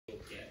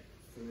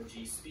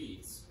4G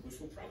speeds, which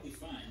we'll probably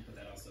find, but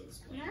that also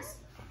explains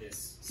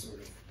this sort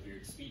of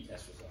weird speed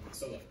test result.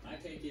 So look, my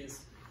take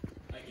is,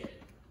 I get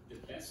it. The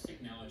best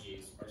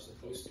technologies are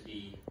supposed to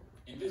be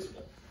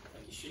invisible.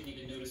 Like, you shouldn't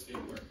even notice they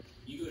work.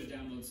 You go to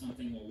download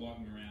something while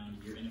walking around,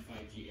 you're in a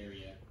 5G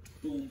area,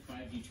 boom,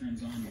 5G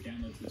turns on, your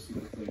download goes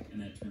super quick,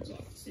 and then it turns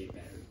off to save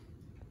battery.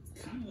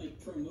 Kind of like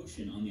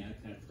ProMotion on the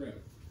iPad Pro.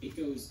 It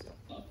goes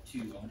up to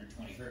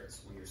 120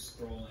 hertz when you're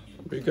scrolling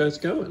and Where you guys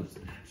going?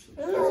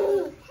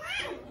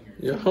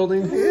 You're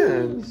holding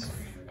hands.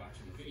 You're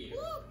watching a video.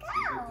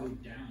 It will go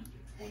down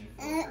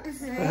to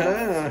 24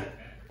 hertz. Ah.